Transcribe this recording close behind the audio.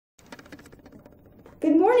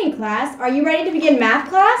Good morning, class. Are you ready to begin math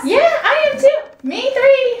class? Yeah, I am too. Me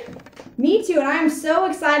 3. Me too, and I am so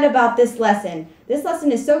excited about this lesson. This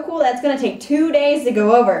lesson is so cool that it's going to take 2 days to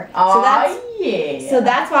go over. Yeah. So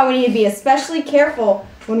that's why we need to be especially careful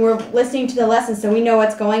when we're listening to the lesson so we know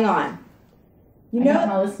what's going on. I got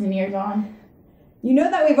my listening ears on. You know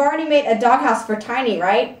that we've already made a doghouse for Tiny,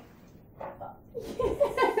 right?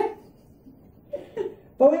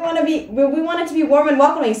 But we want it to be warm and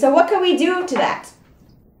welcoming. So what can we do to that?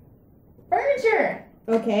 Furniture.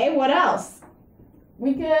 Okay, what else?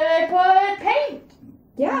 We could put paint.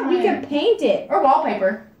 Yeah, we could paint it. Or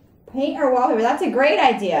wallpaper. Paint or wallpaper. That's a great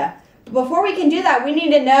idea. But before we can do that, we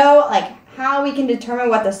need to know how we can determine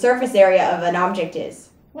what the surface area of an object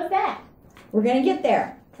is. What's that? We're going to get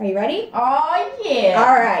there. Are you ready? Oh, yeah.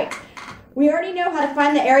 All right. We already know how to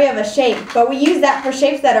find the area of a shape, but we use that for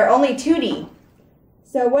shapes that are only 2D.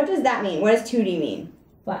 So what does that mean? What does 2D mean?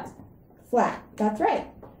 Flat. Flat. That's right.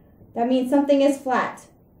 That means something is flat.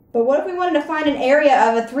 But what if we wanted to find an area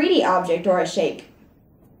of a 3D object or a shape?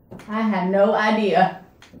 I have no idea.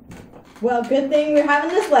 Well, good thing we're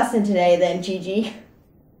having this lesson today then, Gigi.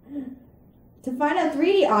 To find a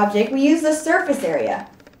 3D object, we use the surface area.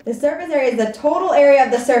 The surface area is the total area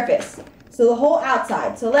of the surface. So the whole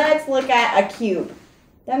outside. So let's look at a cube.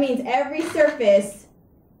 That means every surface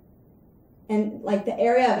and the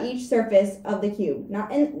area of each surface of the cube.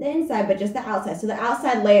 Not in the inside, but just the outside. So the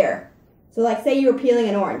outside layer. So say you were peeling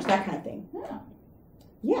an orange, that kind of thing.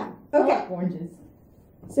 Yeah. Okay. I like oranges.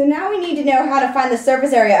 So now we need to know how to find the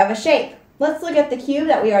surface area of a shape. Let's look at the cube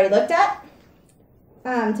that we already looked at.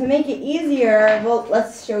 To make it easier,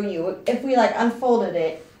 let's show you. If we unfolded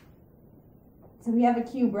it. So we have a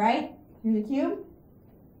cube, right? Here's a cube.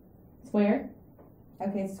 Square.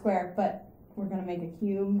 Okay, square, but we're going to make a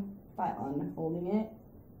cube by unfolding it.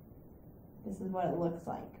 This is what it looks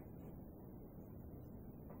like.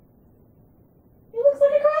 It looks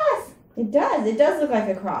like a cross. It does. It does look like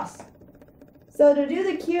a cross. So to do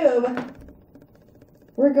the cube,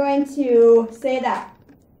 we're going to say that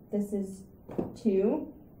this is 2,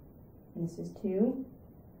 and this is 2.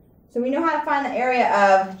 So we know how to find the area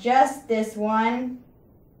of just this one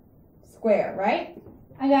square, right?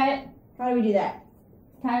 I got it. How do we do that?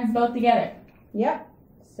 Times both together. Yep.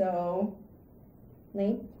 So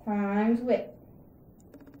length times width.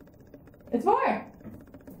 It's 4.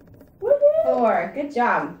 4. Good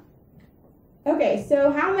job. Okay,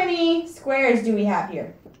 so how many squares do we have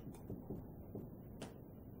here?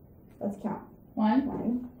 Let's count. 1,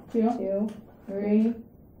 1, 2, 2, 3,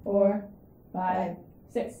 4, 5,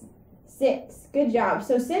 6. 6. Good job.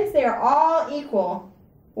 So since they are all equal,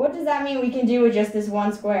 what does that mean we can do with just this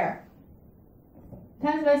one square?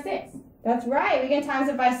 Times by 6. That's right. We can times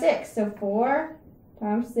it by 6. So 4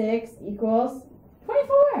 times 6 equals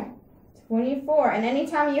 24. 24. And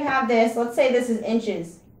anytime you have this, let's say this is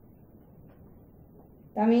inches.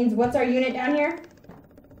 That means what's our unit down here?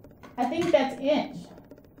 I think that's inch.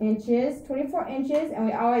 Inches. 24 inches. And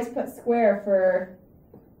we always put square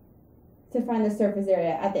to find the surface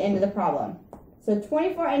area at the end of the problem. So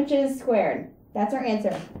 24 inches squared. That's our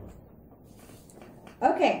answer.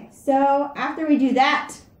 Okay, so after we do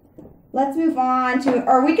that, let's move on to,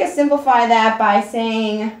 or we could simplify that by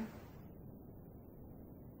saying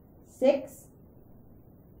 6x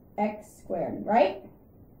squared, right?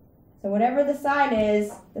 So whatever the side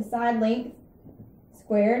is, the side length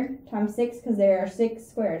squared times 6 because there are 6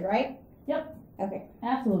 squares, right? Yep. Okay.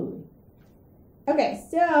 Absolutely. Okay,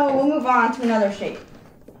 so we'll move on to another shape.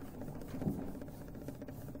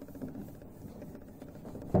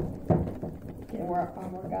 Get a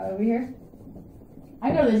workout over here. I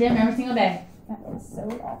go to the gym every single day. That is so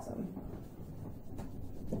awesome.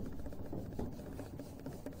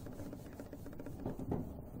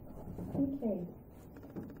 Okay.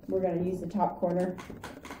 We're going to use the top corner.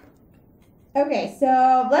 Okay,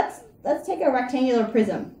 so let's take a rectangular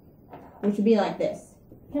prism, which would be like this.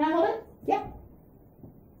 Can I hold it? Yeah.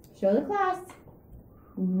 Show the class.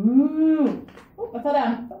 Ooh. Oh, I fell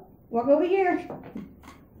down. Walk over here.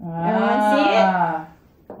 Everyone see it?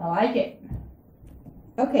 I like it.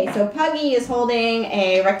 Okay, so Puggy is holding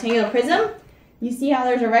a rectangular prism. You see how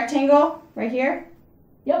there's a rectangle right here?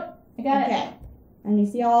 Yep, I got it. Okay. And you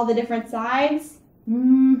see all the different sides?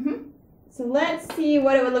 Mm-hmm. So let's see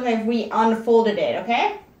what it would look like if we unfolded it,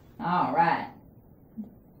 okay? All right.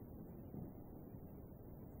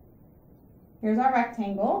 Here's our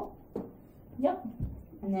rectangle. Yep.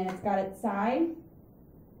 And then it's got its side.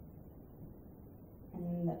 And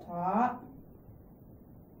then the top.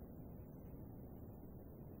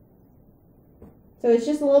 So it's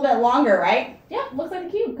just a little bit longer, right? Yep, looks like a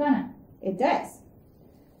cube, kind of. It does.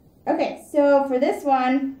 Okay, so for this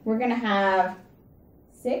one, we're going to have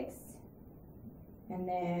 6. And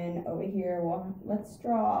then over here, well, let's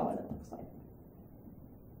draw what it looks like.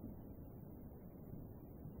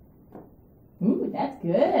 Ooh, that's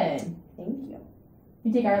good. Thank you.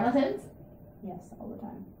 You take art lessons? Yes, all the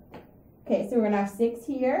time. Okay, so we're going to have 6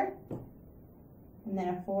 here. And then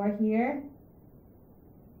a 4 here.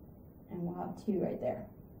 And we'll have 2 right there.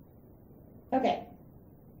 Okay.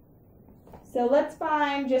 So let's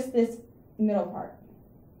find just this middle part.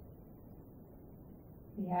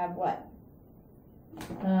 We have what?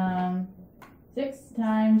 6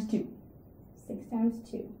 times 2. 6 times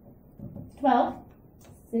 2. 12.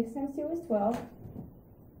 6 times 2 is 12.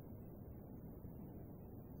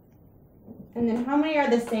 And then how many are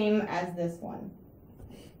the same as this one?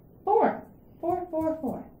 4. 4, 4,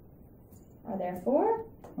 4. Are there 4?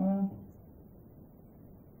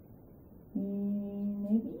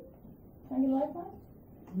 Maybe? Can I get a lifeline?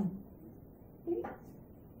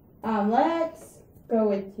 Let's go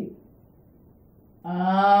with 2.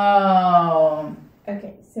 Oh.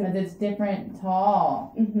 Okay, so Because it's different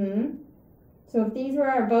tall. So if these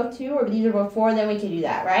were both 2 or if these are both 4, then we can do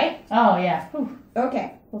that, right? Oh, yeah. Whew.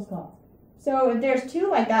 Okay. Close call. So if there's 2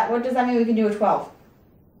 like that, what does that mean we can do with 12?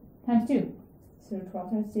 Times 2. So 12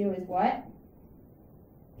 times 2 is what?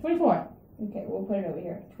 24. Okay, we'll put it over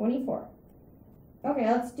here. 24. Okay,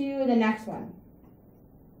 let's do the next one.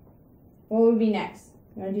 What would be next?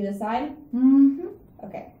 You want to do the side? Mm-hmm.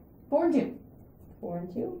 Okay. 4 and 2. 4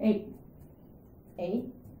 and 2. 8. 8.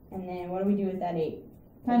 And then what do we do with that 8?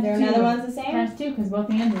 Times Is there 2. another one's the same? Times 2 because both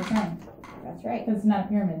the ends are the same. That's right. Because it's not a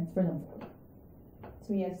pyramid, it's rhythm.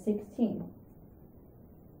 So we have 16.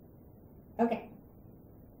 Okay.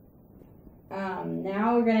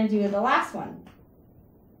 Now we're going to do the last one.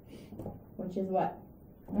 Which is what?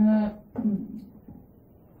 6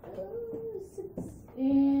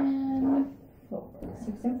 and 4.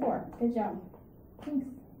 6 and 4. Good job. Thanks.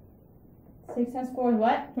 6 times 4 is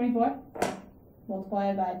what? 24.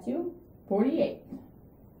 Multiply by 2. 48.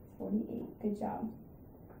 48. Good job.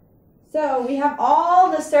 So we have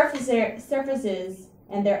all the surfaces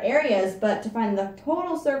and their areas, but to find the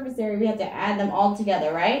total surface area, we have to add them all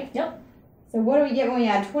together, right? Yep. So what do we get when we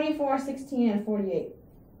add 24, 16, and 48?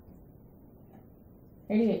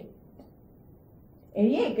 88.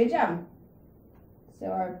 88. Good job. So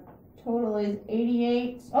our total is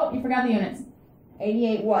 88. Oh, you forgot the units.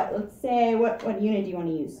 88 what? Let's say, what unit do you want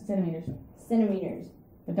to use? Centimeters. Centimeters.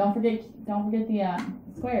 But don't forget the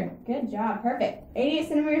squared. Good job. Perfect. 88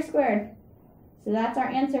 centimeters squared. So that's our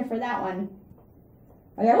answer for that one.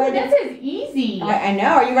 Are you Oh, ready? this is easy. I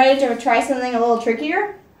know. Are you ready to try something a little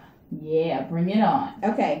trickier? Yeah, bring it on.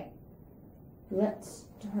 Okay. Let's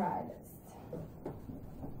try this.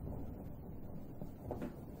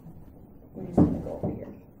 We're just going to go over here.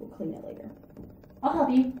 We'll clean it later. I'll help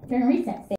you during recess.